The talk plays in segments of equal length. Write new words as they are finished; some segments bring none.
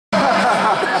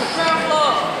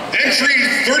Entry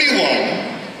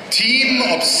 31, Team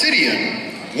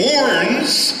Obsedian,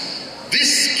 warns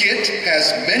this skit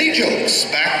has many jokes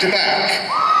back to back.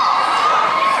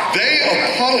 They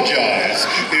apologize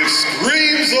if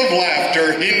screams of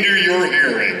laughter hinder your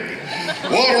hearing.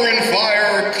 Water and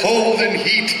fire, cold and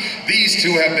heat, these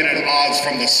two have been at odds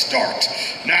from the start.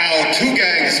 Now, two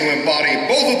gangs who embody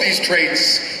both of these traits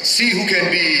see who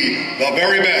can be the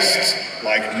very best,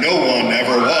 like no one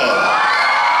ever was.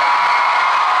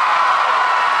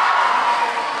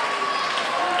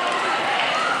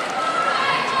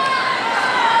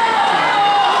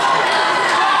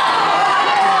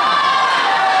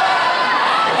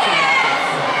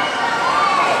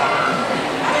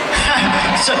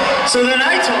 So then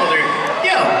I told her,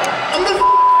 yo, I'm the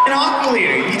f***ing Aqua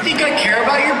leader. You think I care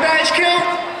about your badge count?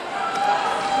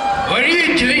 What are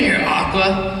you doing here,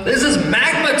 Aqua? This is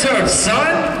Magma turf,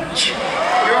 son!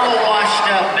 You're all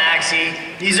washed up, Maxie.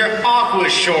 These are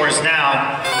Aqua's shores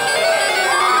now.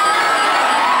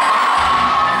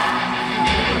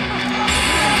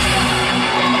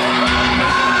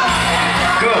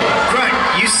 Go,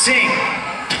 Grunt, you sing.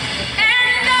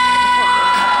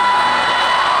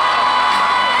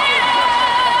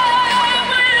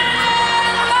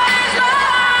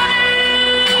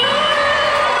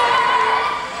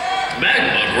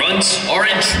 Are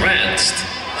entranced.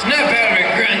 Snap out of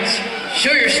it, grunts.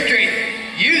 Show your strength.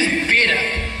 Use beta.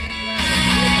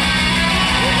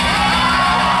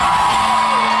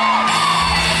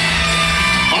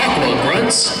 Aqua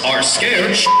grunts are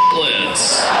scared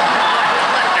shitless.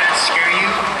 Don't let that scare you.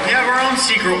 We have our own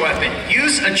secret weapon.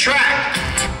 Use attract.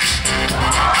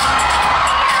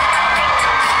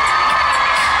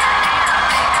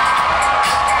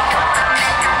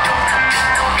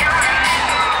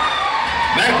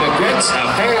 Magma grunts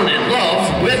have fallen in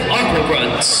love with Aqua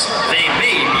grunts. They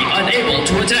may be unable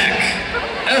to attack.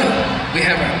 Oh, we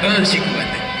have our own secret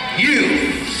weapon.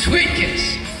 You, sweet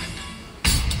kiss.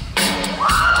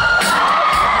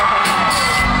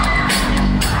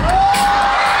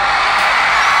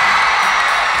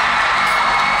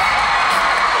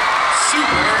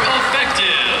 Super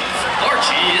effective.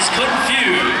 Archie is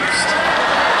confused.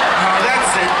 Oh,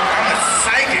 that's it. I'm a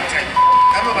psychic type.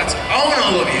 I'm about to own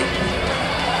all of you.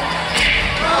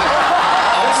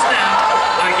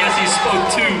 Spoke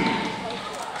to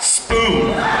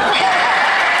Spoon.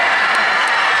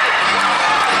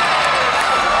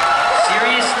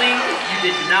 Seriously? You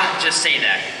did not just say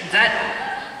that.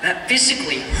 That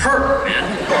physically hurt, man.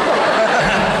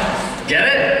 Get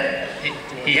it?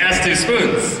 He has two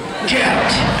spoons. Get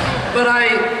out. But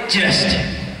I just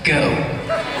go.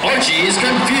 Archie is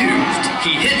confused.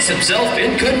 He hits himself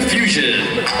in confusion.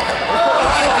 It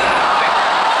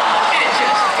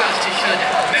just goes to show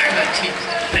that Magma team's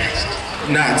the best.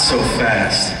 Not so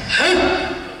fast. Huh?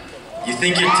 You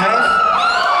think you're tough?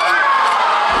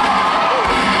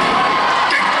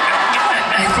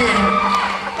 I did.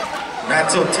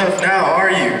 Not so tough now,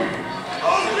 are you?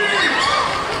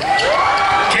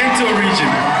 Kanto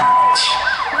region,